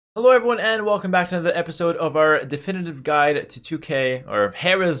Hello everyone and welcome back to another episode of our definitive guide to 2K, or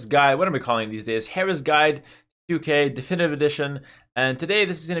Hera's guide, what am I calling these days? Hera's guide to 2K definitive edition. And today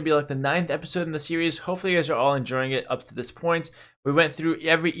this is going to be like the 9th episode in the series. Hopefully you guys are all enjoying it up to this point. We went through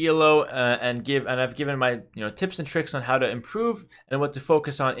every ELO and I've given my tips and tricks on how to improve and what to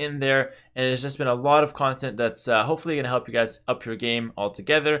focus on in there. And it's just been a lot of content that's hopefully going to help you guys up your game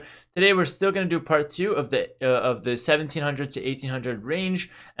altogether. Today we're still going to do part 2 of the 1700 to 1800 range,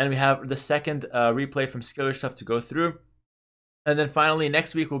 and we have the second replay from Skiller stuff to go through. And then finally,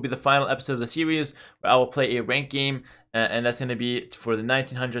 next week will be the final episode of the series where I will play a rank game, and that's going to be for the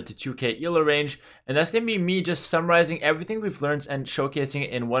 1900 to 2K ELO range. And that's going to be me just summarizing everything we've learned and showcasing it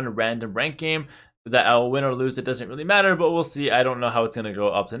in one random rank game. That I'll win or lose, it doesn't really matter, but we'll see. I don't know how it's going to go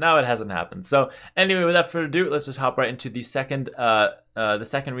up to now. It hasn't happened. So anyway, without further ado, let's just hop right into the second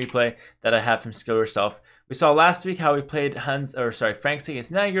replay that I have from Skill Yourself. We saw last week how he played Franks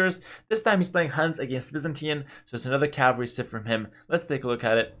against Naggers. This time he's playing Huns against Byzantine, so it's another cavalry stiff from him. Let's take a look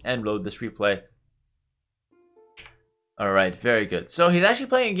at it and load this replay. Alright, very good. So he's actually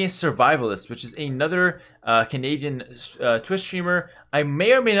playing against Survivalist, which is another Canadian Twitch streamer. I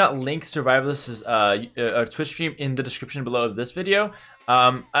may or may not link Survivalist's Twitch stream in the description below of this video.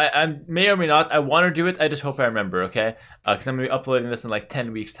 I may or may not. I want to do it. I just hope I remember, okay? Because I'm going to be uploading this in like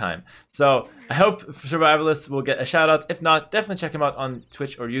 10 weeks' time. So I hope Survivalist will get a shout out. If not, definitely check him out on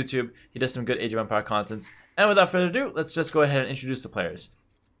Twitch or YouTube. He does some good Age of Empire content. And without further ado, let's just go ahead and introduce the players.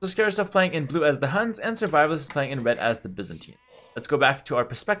 So Scare Yourself playing in blue as the Huns, and Survivalist is playing in red as the Byzantine. Let's go back to our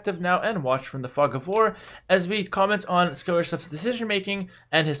perspective now and watch from the fog of war as we comment on Scare Yourself's decision making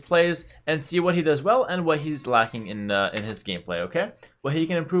and his plays and see what he does well and what he's lacking in his gameplay, okay? What he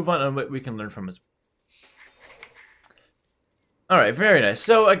can improve on and what we can learn from his. Alright, very nice.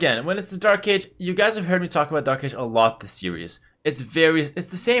 So again, when it's the Dark Age, you guys have heard me talk about Dark Age a lot this series. It's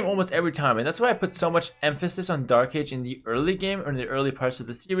the same almost every time, and that's why I put so much emphasis on Dark Age in the early game or in the early parts of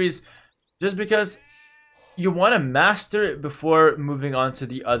the series, just because you want to master it before moving on to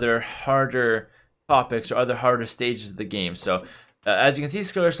the other harder topics or other harder stages of the game. So as you can see,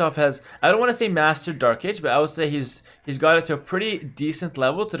 Skill Yourself has, I don't want to say mastered Dark Age, but I would say he's got it to a pretty decent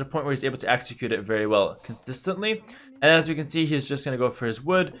level, to the point where he's able to execute it very well consistently. And as we can see, he's just going to go for his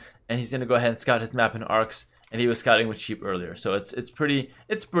wood, and he's going to go ahead and scout his map in arcs. And he was scouting with sheep earlier, so it's pretty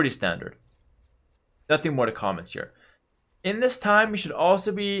standard. Nothing more to comment here. In this time, you should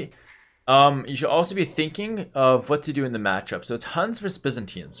also be thinking of what to do in the matchup. So it's Huns versus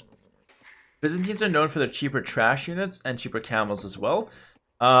Byzantines. Byzantines are known for their cheaper trash units and cheaper camels as well.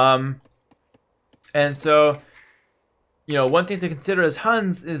 And so, one thing to consider as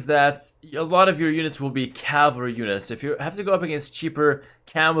Huns is that a lot of your units will be cavalry units. If you have to go up against cheaper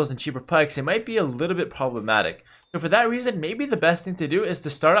camels and cheaper pikes, it might be a little bit problematic. So for that reason, maybe the best thing to do is to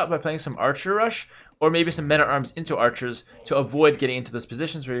start out by playing some archer rush, or maybe some men-at-arms into archers to avoid getting into those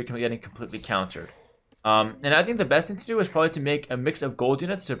positions where you're getting completely countered. And I think the best thing to do is probably to make a mix of gold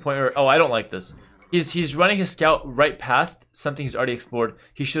units to the point where, oh, I don't like this. He's running his scout right past something he's already explored.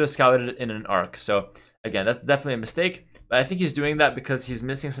 He should have scouted it in an arc. So again, that's definitely a mistake. But I think he's doing that because he's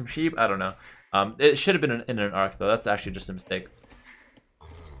missing some sheep. I don't know. It should have been in an arc, though. That's actually just a mistake.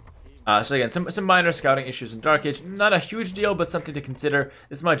 So again, some minor scouting issues in Dark Age. Not a huge deal, but something to consider.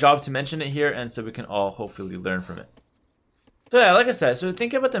 It's my job to mention it here, and so we can all hopefully learn from it. So yeah, like I said, so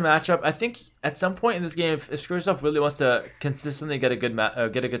think about the matchup. I think at some point in this game, if Screw Yourself really wants to consistently get a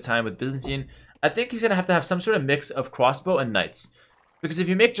good time with Byzantine, I think he's gonna have to have some sort of mix of crossbow and knights. Because if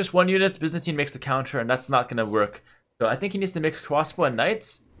you make just one unit, Byzantine makes the counter, and that's not gonna work. So I think he needs to mix crossbow and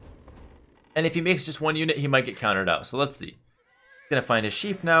knights. And if he makes just one unit, he might get countered out. So let's see. He's gonna find his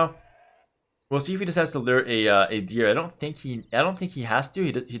sheep now. We'll see if he decides to lure a deer. I don't think he has to.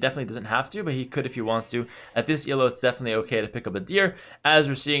 He definitely doesn't have to, but he could if he wants to. At this ELO, it's definitely okay to pick up a deer. As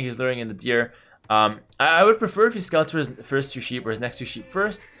we're seeing, he's luring in the deer. I would prefer if he scouts for his first 2 sheep or his next 2 sheep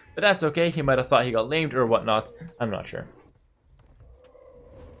first, but that's okay. He might have thought he got lamed or whatnot. I'm not sure.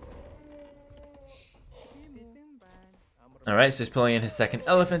 Alright, so he's pulling in his second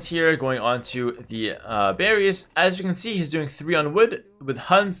elephant here, going on to the berries. As you can see, he's doing 3 on wood. With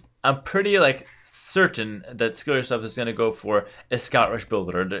Huns, I'm pretty certain that Skill Yourself is going to go for a Scout Rush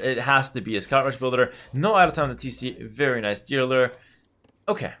Builder. It has to be a Scout Rush Builder. No out of time on the TC. Very nice deer lure.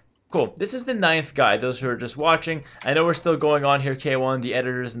 Okay, cool. This is the 9th guide, those who are just watching. I know we're still going on here, K1, the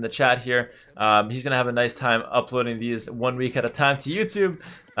editors in the chat here. He's going to have a nice time uploading these 1 week at a time to YouTube.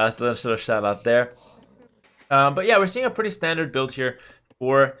 So let's sort of shout out there. But yeah, we're seeing a pretty standard build here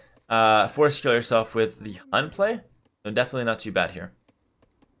for Skill Yourself with the Hun play. So definitely not too bad here.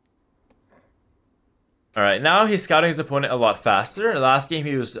 All right, now he's scouting his opponent a lot faster. Last game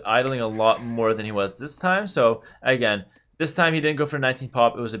he was idling a lot more than he was this time. So again, this time he didn't go for 19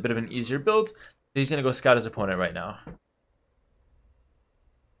 pop. It was a bit of an easier build. So he's gonna go scout his opponent right now.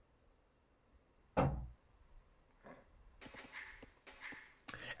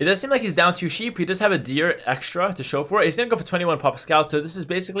 It does seem like he's down 2 sheep. He does have a deer extra to show for it. He's gonna go for 21 pop scout. So this is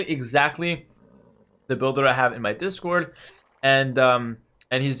basically exactly the builder I have in my Discord, and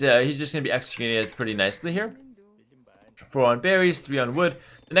he's just gonna be executing it pretty nicely here. 4 on berries, 3 on wood.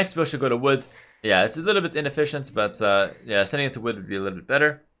 The next build should go to wood. Yeah, it's a little bit inefficient, but yeah, sending it to wood would be a little bit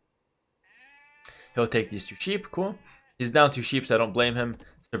better. He'll take these 2 sheep. Cool. He's down 2 sheep, so I don't blame him.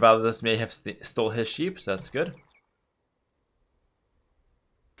 Survivalist may have stole his sheep, so that's good.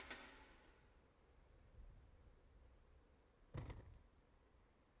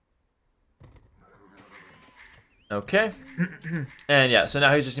 Okay, and yeah, so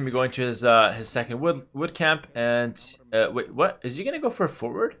now he's just gonna be going to his second wood camp, and wait, what is he gonna go for a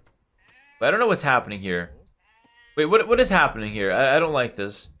forward? I don't know what's happening here. Wait, what is happening here? I don't like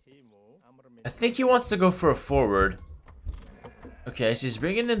this. I think he wants to go for a forward. Okay, so he's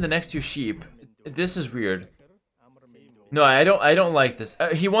bringing in the next 2 sheep. This is weird. No, I don't like this.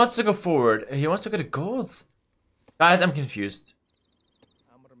 He wants to go forward. He wants to go to golds. Guys, I'm confused.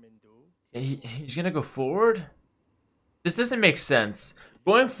 He's gonna go forward. This doesn't make sense.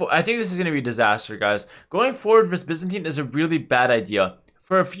 I think this is going to be a disaster, guys. Going forward versus Byzantine is a really bad idea.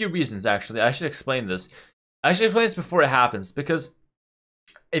 For a few reasons, actually. I should explain this. I should explain this before it happens. Because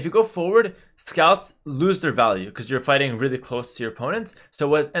if you go forward, scouts lose their value. Because you're fighting really close to your opponent. So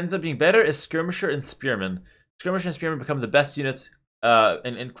what ends up being better is Skirmisher and Spearman. Skirmisher and Spearman become the best units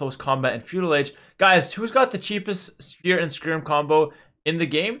in close combat in Feudal Age. Guys, who's got the cheapest Spear and Skirm combo in the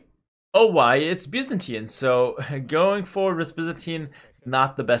game? Oh, why? It's Byzantine. So going forward with Byzantine,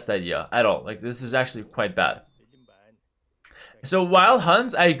 not the best idea at all. Like, this is actually quite bad. So while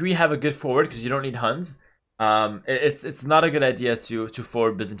Huns, I agree, have a good forward because you don't need Huns. It's not a good idea to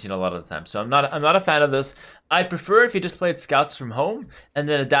forward Byzantine a lot of the time. So I'm not a fan of this. I prefer if you just played scouts from home and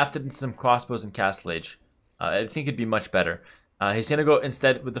then adapted into some crossbows and Castle Age. I think it'd be much better. He's gonna go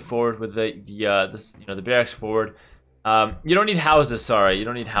instead with the forward with the barracks forward. You don't need houses, sorry. You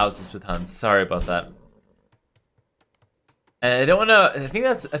don't need houses with Huns. Sorry about that. And I don't wanna I think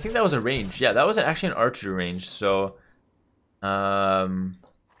that was a range. Yeah, that was actually an archer range, so oh,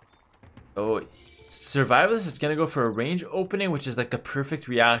 Survivalist is gonna go for a range opening, which is like the perfect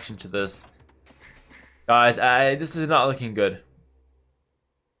reaction to this. Guys, this is not looking good.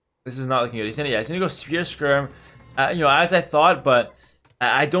 This is not looking good. He's gonna go Spear Skirm, as I thought, but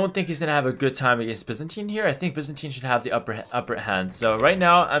I don't think he's going to have a good time against Byzantine here. I think Byzantine should have the upper hand. So right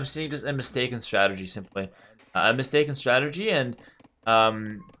now, I'm seeing just a mistaken strategy, simply. A mistaken strategy, and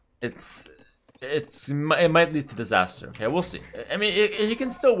it might lead to disaster. Okay, we'll see. I mean, he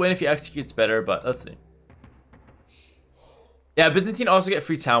can still win if he executes better, but let's see. Yeah, Byzantine also get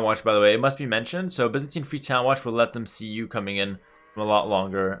free town watch, by the way. It must be mentioned. So Byzantine free town watch will let them see you coming in from a lot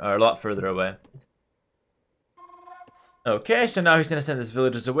longer, or a lot further away. Okay, so now he's going to send his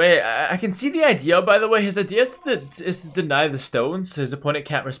villagers away. I can see the idea, by the way. His idea is to deny the stones, so his opponent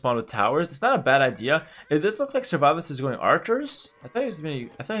can't respond with towers. It's not a bad idea. It does look like Survivalist is going archers. I thought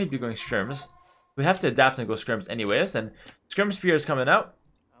he'd be going skirms. We'd have to adapt and go skirms anyways, and skirm spear is coming out.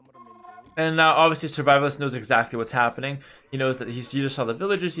 And now, obviously, Survivalist knows exactly what's happening. He knows that he just saw the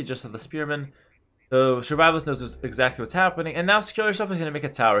villagers, he just saw the spearmen. So Survivalist knows exactly what's happening, and now Skill Yourself is going to make a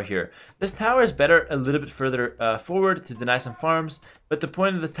tower here. This tower is better a little bit further forward to deny some farms, but the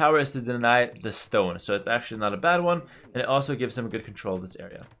point of this tower is to deny the stone, so it's actually not a bad one, and it also gives him good control of this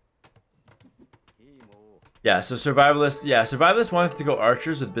area. Yeah, so Survivalist wanted to go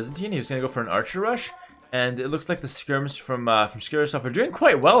archers with Byzantine. He was going to go for an archer rush, and it looks like the skirms from Skill Yourself are doing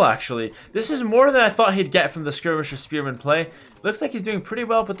quite well, actually. This is more than I thought he'd get from the skirmisher spearman play. Looks like he's doing pretty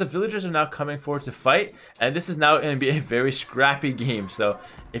well, but the villagers are now coming forward to fight, and this is now going to be a very scrappy game. So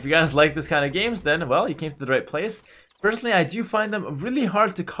if you guys like this kind of games, then, well, you came to the right place. Personally, I do find them really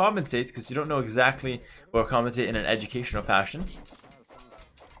hard to commentate because you don't know exactly, or commentate in an educational fashion.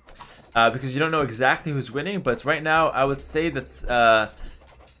 Because you don't know exactly who's winning, but right now, I would say that's...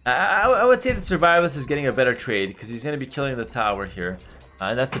 I would say that Survivalist is getting a better trade because he's going to be killing the tower here.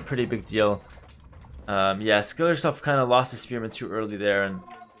 And that's a pretty big deal. Yeah, Skill Yourself kind of lost his spearman too early there. And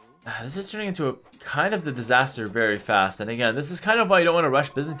this is turning into a kind of the disaster very fast. And again, this is kind of why you don't want to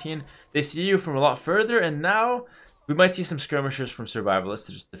rush Byzantine. They see you from a lot further. And now we might see some skirmishers from Survivalist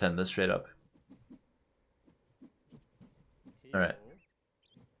to just defend this straight up. Alright.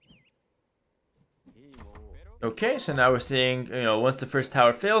 Okay, so now we're seeing, once the first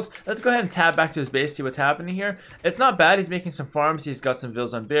tower fails, let's go ahead and tab back to his base, see what's happening here. It's not bad. He's making some farms. He's got some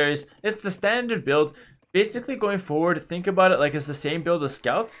villas on berries. It's the standard build. Basically, going forward, think about it like it's the same build as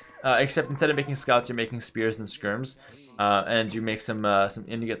scouts, except instead of making scouts, you're making spears and skirms, and you make and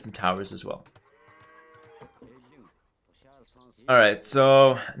you get some towers as well. Alright,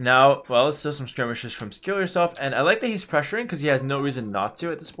 so now, well, let's do some skirmishes from Skill Yourself, and I like that he's pressuring because he has no reason not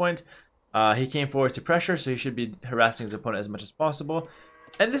to at this point. He came forward to pressure, so he should be harassing his opponent as much as possible.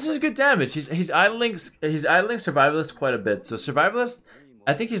 And this is good damage. He's idling Survivalist quite a bit. So Survivalist,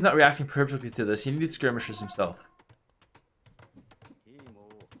 I think he's not reacting perfectly to this. He needs skirmishers himself.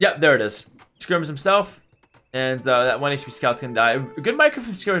 Yep, there it is. Skirms himself, and that 1 HP scout's gonna die. Good micro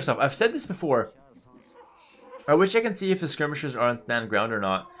from Skill Yourself. I've said this before. I wish I can see if the skirmishers are on stand ground or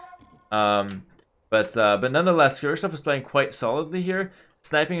not. But nonetheless, Skill Yourself is playing quite solidly here,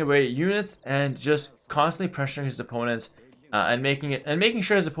 sniping away units and just constantly pressuring his opponent, and making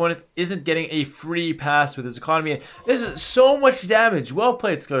sure his opponent isn't getting a free pass with his economy. This is so much damage. Well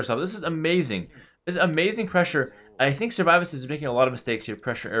played, Skill Yourself. This is amazing. This is amazing pressure. I think Survivalist is making a lot of mistakes here,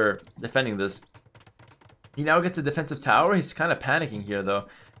 defending this. He now gets a defensive tower. He's kind of panicking here though,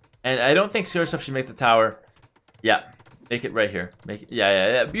 and I don't think Skill Yourself should make the tower. Yeah, make it right here. Make it.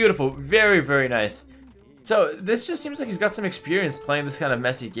 Yeah. Beautiful. Very, very nice. So this just seems like he's got some experience playing this kind of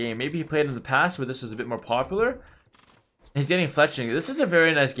messy game. Maybe he played in the past where this was a bit more popular. He's getting fletching. This is a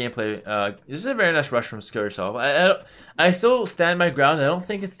very nice gameplay. This is a very nice rush from Skill Yourself. I still stand my ground. I don't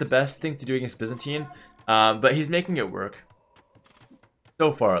think it's the best thing to do against Byzantine, but he's making it work.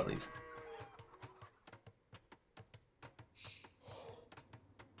 So far, at least.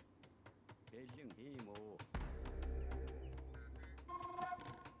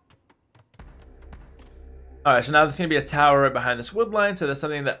 Alright, so now there's going to be a tower right behind this wood line, so that's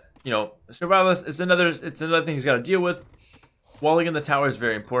something that, Survivalist, it's another thing he's got to deal with. Walling in the tower is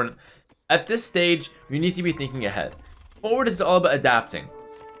very important. At this stage, you need to be thinking ahead. Forward is all about adapting.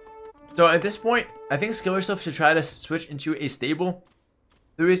 So at this point, I think Skill Yourself should try to switch into a stable.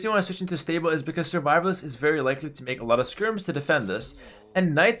 The reason you want to switch into stable is because Survivalist is very likely to make a lot of skirms to defend this,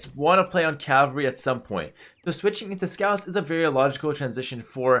 and Knights want to play on cavalry at some point. So switching into scouts is a very logical transition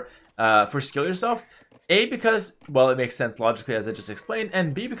for Skill Yourself. A, because, well, it makes sense logically as I just explained,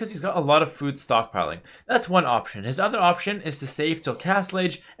 and B, because he's got a lot of food stockpiling. That's one option. His other option is to save till Castle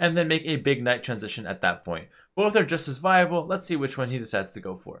Age and then make a big knight transition at that point. Both are just as viable. Let's see which one he decides to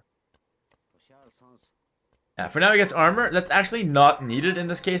go for. Yeah, for now he gets armor. That's actually not needed in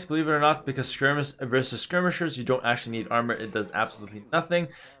this case, believe it or not, because skirms versus skirmishers, you don't actually need armor. It does absolutely nothing.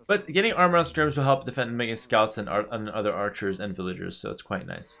 But getting armor on skirms will help defend against scouts and other archers and villagers, so it's quite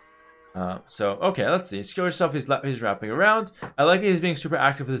nice. Okay, let's see. Skill Yourself, he's wrapping around. I like that he's being super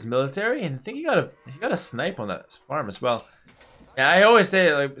active with his military, and I think he got a snipe on that farm as well. Yeah, I always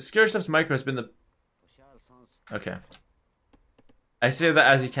say, like, Skill Yourself's micro has been the... Okay. I say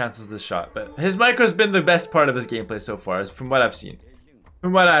that as he cancels this shot, but his micro has been the best part of his gameplay so far, from what I've seen.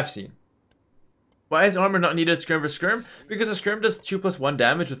 Why is armor not needed skirm versus skirm? Because a skirm does 2+1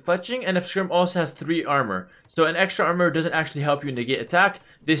 damage with fletching, and if skirm also has 3 armor. So an extra armor doesn't actually help you negate attack.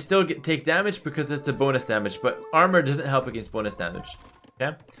 They still take damage because it's a bonus damage, but armor doesn't help against bonus damage.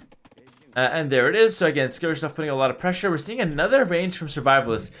 Okay? And there it is. So again, Skill Yourself putting a lot of pressure. We're seeing another range from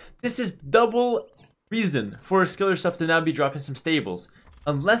Survivalist. This is double reason for Skill Yourself to now be dropping some stables.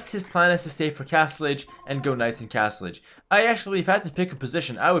 Unless his plan is to stay for Castle Age and go Knights in Castle Age. I actually, if I had to pick a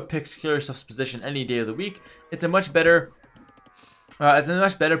position, I would pick Skill Yourself's position any day of the week. It's a much better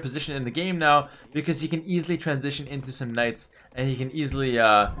position in the game now because he can easily transition into some Knights and he can easily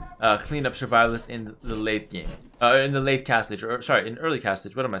clean up Survivalists in the late game, in the late Castle Age, or sorry, in early Castle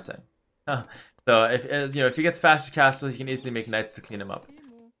Age. What am I saying? So if he gets faster Castle, he can easily make Knights to clean him up.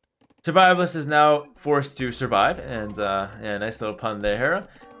 Survivalist is now forced to survive, and yeah, nice little pun there, Hera.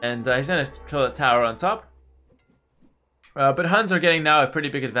 And he's gonna kill a tower on top. But Huns are getting now a pretty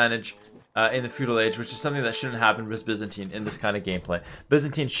big advantage in the feudal age, which is something that shouldn't happen with Byzantine in this kind of gameplay.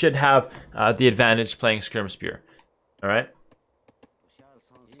 Byzantine should have the advantage playing Skirm Spear. All right.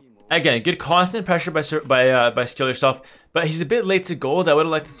 Again, good constant pressure by Skill Yourself, but he's a bit late to gold. I would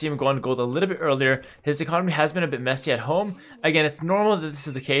have liked to see him go on gold a little bit earlier. His economy has been a bit messy at home. Again, it's normal that this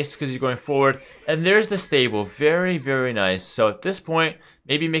is the case because he's going forward. And there's the stable. Very, very nice. So at this point,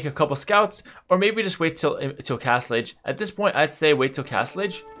 maybe make a couple scouts, or maybe just wait till Castle Age. At this point, I'd say wait till Castle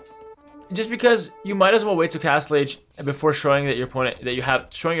Age. Just because you might as well wait till Castle Age before showing that your opponent that you have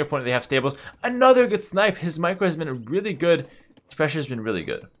stables. Another good snipe. His micro has been really good. His pressure has been really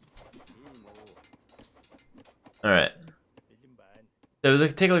good. All right. So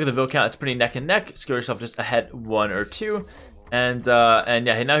take a look at the Vil count. It's pretty neck and neck. Skill yourself just ahead 1 or 2. And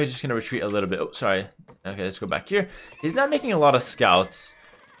yeah, now he's just gonna retreat a little bit. Oh, sorry. Okay, let's go back here. He's not making a lot of scouts.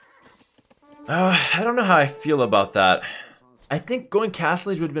 I don't know how I feel about that. I think going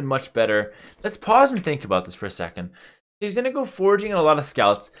Castle Age would have been much better. Let's pause and think about this for a second. He's going to go foraging on a lot of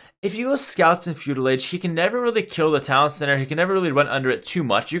scouts. If you go scouts in Feudal Age, he can never really kill the town center. He can never really run under it too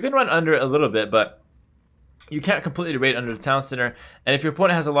much. You can run under it a little bit, but you can't completely raid under the town center. And if your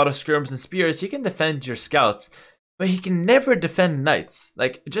opponent has a lot of skirms and spears, he can defend your scouts. But he can never defend knights.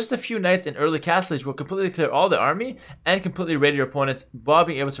 Like, just a few knights in early Castle Age will completely clear all the army and completely raid your opponents while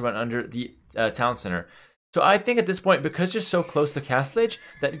being able to run under the town center. So I think at this point, because you're so close to Castle Age,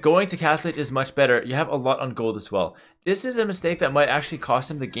 that going to Castle Age is much better. You have a lot on gold as well. This is a mistake that might actually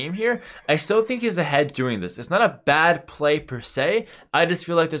cost him the game here. I still think he's ahead doing this. It's not a bad play per se. I just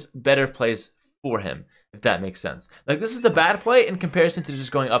feel like there's better plays for him, if that makes sense. Like, this is the bad play in comparison to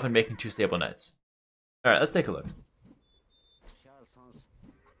just going up and making 2 stable knights. Alright, let's take a look.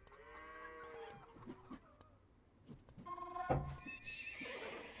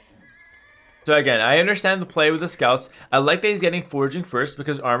 So again, I understand the play with the scouts. I like that he's getting foraging first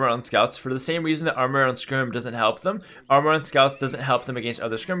because armor on scouts, for the same reason that armor on skirm doesn't help them. Armor on scouts doesn't help them against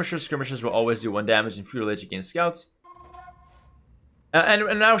other skirmishers. Skirmishers will always do 1 damage in Feudal Age against scouts.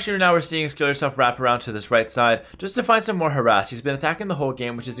 And now we're seeing Skill Yourself wrap around to this right side just to find some more harass. He's been attacking the whole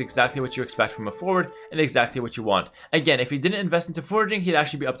game, which is exactly what you expect from a forward and exactly what you want. Again, if he didn't invest into foraging, he'd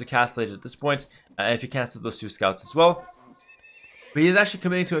actually be up to Castle Age at this point, if he canceled those 2 scouts as well. But he's actually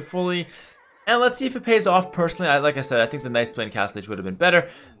committing to it fully. And let's see if it pays off personally. Like I said, I think the Knights playing Castle Age would have been better.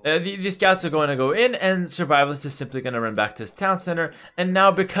 These scouts are going to go in, and Survivalist is simply going to run back to his town center. And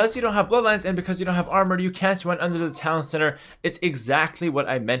now, because you don't have bloodlines and because you don't have armor, you can't run under the town center. It's exactly what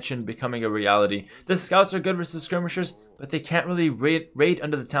I mentioned becoming a reality. The scouts are good versus skirmishers, but they can't really raid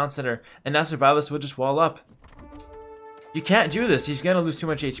under the town center. And now Survivalist will just wall up. You can't do this. He's going to lose too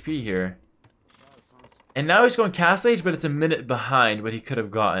much HP here. And now he's going Castle Age, but it's a minute behind what he could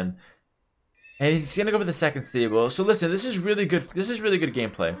have gotten. And he's gonna go for the second stable. So listen, this is really good. This is really good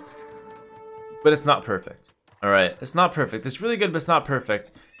gameplay, but it's not perfect. All right, it's not perfect. It's really good, but it's not perfect.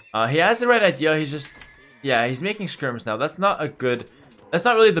 He has the right idea. He's just, yeah, he's making skirms now. That's not a good. That's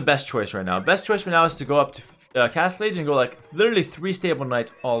not really the best choice right now. Best choice for now is to go up to Castle Age and go like literally 3 stable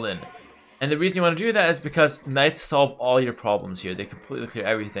knights all in. And the reason you want to do that is because knights solve all your problems here. They completely clear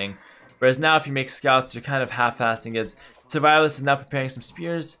everything. Whereas now, if you make scouts, you're kind of half-assing it. Survivalist is now preparing some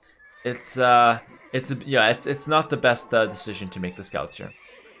spears. It's not the best decision to make the scouts here.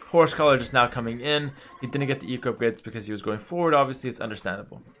 Horse Collar just now coming in. He didn't get the eco upgrades because he was going forward. Obviously, it's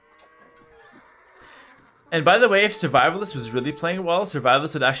understandable. And by the way, if Survivalist was really playing well,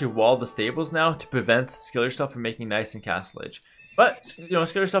 Survivalist would actually wall the stables now to prevent Skill Yourself from making nice in Castle Age. But, you know,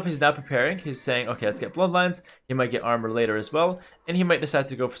 Skill Yourself, he's now preparing. He's saying, okay, let's get Bloodlines. He might get armor later as well. And he might decide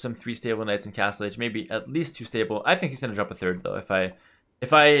to go for some 3 stable knights in Castle Age. Maybe at least 2 stable. I think he's going to drop a 3rd, though,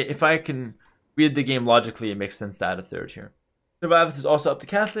 if I can read the game logically, it makes sense to add a 3rd here. Survivalist is also up to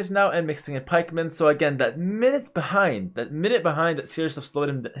Castle Age now and mixing in pikemen. So again, that minute behind that Skill Yourself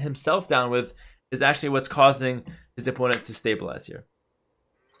slowed himself down with is actually what's causing his opponent to stabilize here.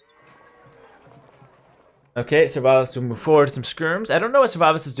 Okay, Survivalist will move forward to some skirms. I don't know what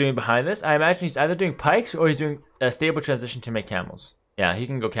Survivalist is doing behind this. I imagine he's either doing pikes or he's doing a stable transition to make camels. Yeah, he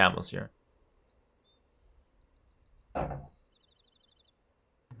can go camels here.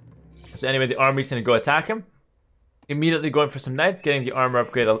 So anyway, the army's going to go attack him. Immediately going for some knights, getting the armor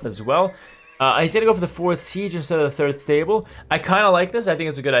upgrade as well. He's going to go for the 4th siege instead of the 3rd stable. I kind of like this. I think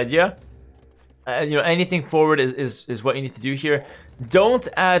it's a good idea. You know, anything forward is what you need to do here. Don't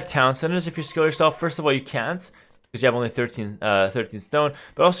add town centers if you Skill Yourself. First of all, you can't because you have only 13 stone.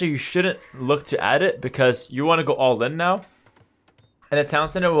 But also, you shouldn't look to add it because you want to go all in now. And a town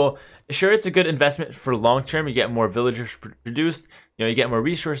center will, sure, it's a good investment for long term. You get more villagers produced. You know, you get more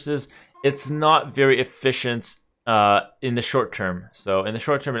resources. It's not very efficient in the short term. So in the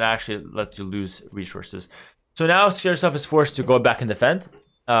short term, it actually lets you lose resources. So now Skill Yourself is forced to go back and defend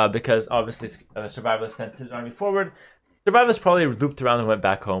because obviously Survivalist sent his army forward. Survivalist probably looped around and went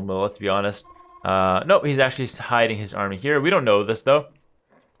back home, though, let's be honest. Nope, he's actually hiding his army here. We don't know this, though.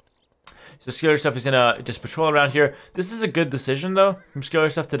 So Skill Yourself is going to just patrol around here. This is a good decision, though, from Skill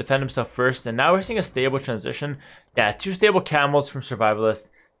Yourself to defend himself first. And now we're seeing a stable transition. Yeah, 2 stable camels from Survivalist.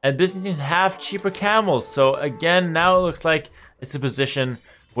 And Byzantine have cheaper camels. So, again, now it looks like it's a position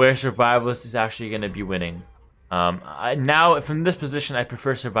where Survivalist is actually going to be winning. Now, from this position, I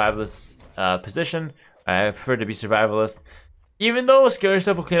prefer Survivalist's position. I prefer to be Survivalist. Even though Skill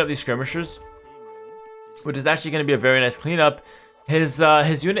Yourself will clean up these skirmishers, which is actually going to be a very nice cleanup,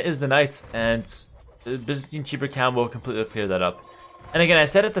 his unit is the knights, and the Byzantine cheaper cam will completely clear that up. And again, I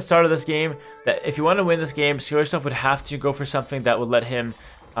said at the start of this game that if you want to win this game, Skillerstuff would have to go for something that would let him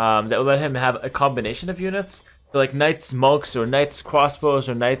have a combination of units, so like knights monks or knights crossbows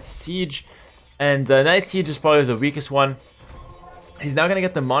or knights siege. And knight siege is probably the weakest one. He's now gonna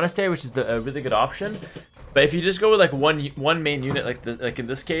get the monastery, which is a really good option. But if you just go with like one main unit, like in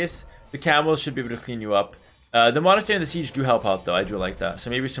this case, the camels should be able to clean you up. The monastery and the siege do help out though. I do like that. So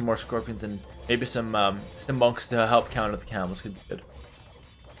maybe some more scorpions and maybe some monks to help counter the camels could be good.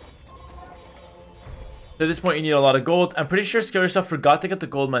 So at this point, you need a lot of gold. I'm pretty sure Skillerstuff forgot to get the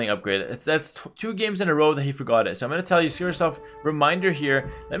gold mining upgrade. That's 2 games in a row that he forgot it. So I'm going to tell you, Skillerstuff, reminder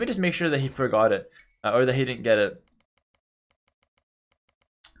here. Let me just make sure that he forgot it. Or that he didn't get it.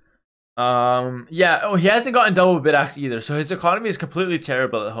 Yeah. Oh, he hasn't gotten double bid axe either. So his economy is completely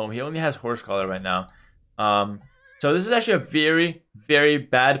terrible at home. He only has horse collar right now. So this is actually a very, very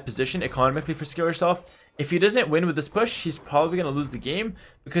bad position economically for Skillerstuff. If he doesn't win with this push, he's probably going to lose the game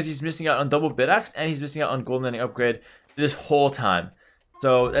because he's missing out on double bid axe and he's missing out on gold mining upgrade this whole time.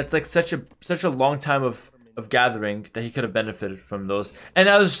 So that's like such a long time of gathering that he could have benefited from those. And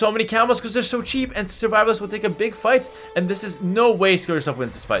now there's so many camels because they're so cheap, and Survivalists will take a big fight. And this is no way Skillerstuff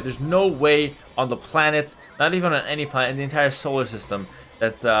wins this fight. There's no way on the planet, not even on any planet in the entire solar system,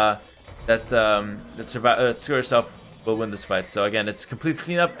 that Skillerstuff will win this fight. So again, it's complete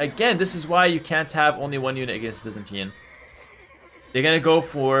cleanup. Again, this is why you can't have only one unit against Byzantine. They're gonna go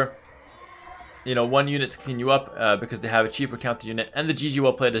for, you know, one unit to clean you up because they have a cheaper counter unit, and the GG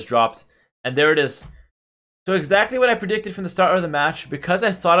well played is dropped, and there it is. So exactly what I predicted from the start of the match, because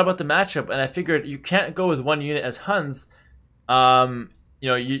I thought about the matchup and I figured you can't go with one unit as Huns. You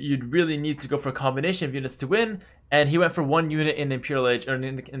know, you'd really need to go for a combination of units to win, and he went for one unit in Imperial Age, or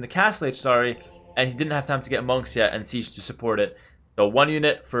in the Castle Age, sorry, and he didn't have time to get monks yet and siege to support it. So one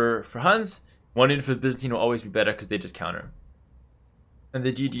unit for Huns, one unit for Byzantine will always be better because they just counter. And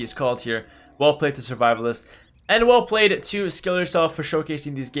the GG is called here. Well played to Survivalists. And well played to Skillerstuff for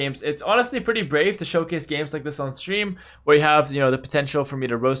showcasing these games. It's honestly pretty brave to showcase games like this on stream, where you have, you know, the potential for me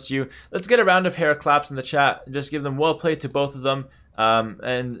to roast you. Let's get a round of Hera claps in the chat. Just give them well played to both of them.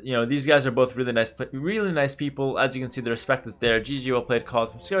 And you know, these guys are both really nice people. As you can see, the respect is there. GG well played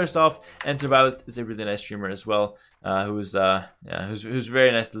called from Skillerstuff, and Survivalist is a really nice streamer as well, who's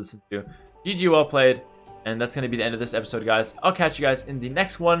very nice to listen to. GG well played. And that's going to be the end of this episode, guys. I'll catch you guys in the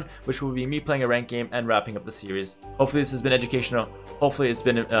next one, which will be me playing a ranked game and wrapping up the series. Hopefully this has been educational. Hopefully it's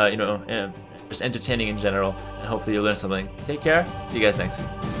been, you know, just entertaining in general. And hopefully you'll learn something. Take care. See you guys next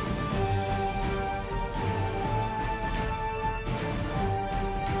week.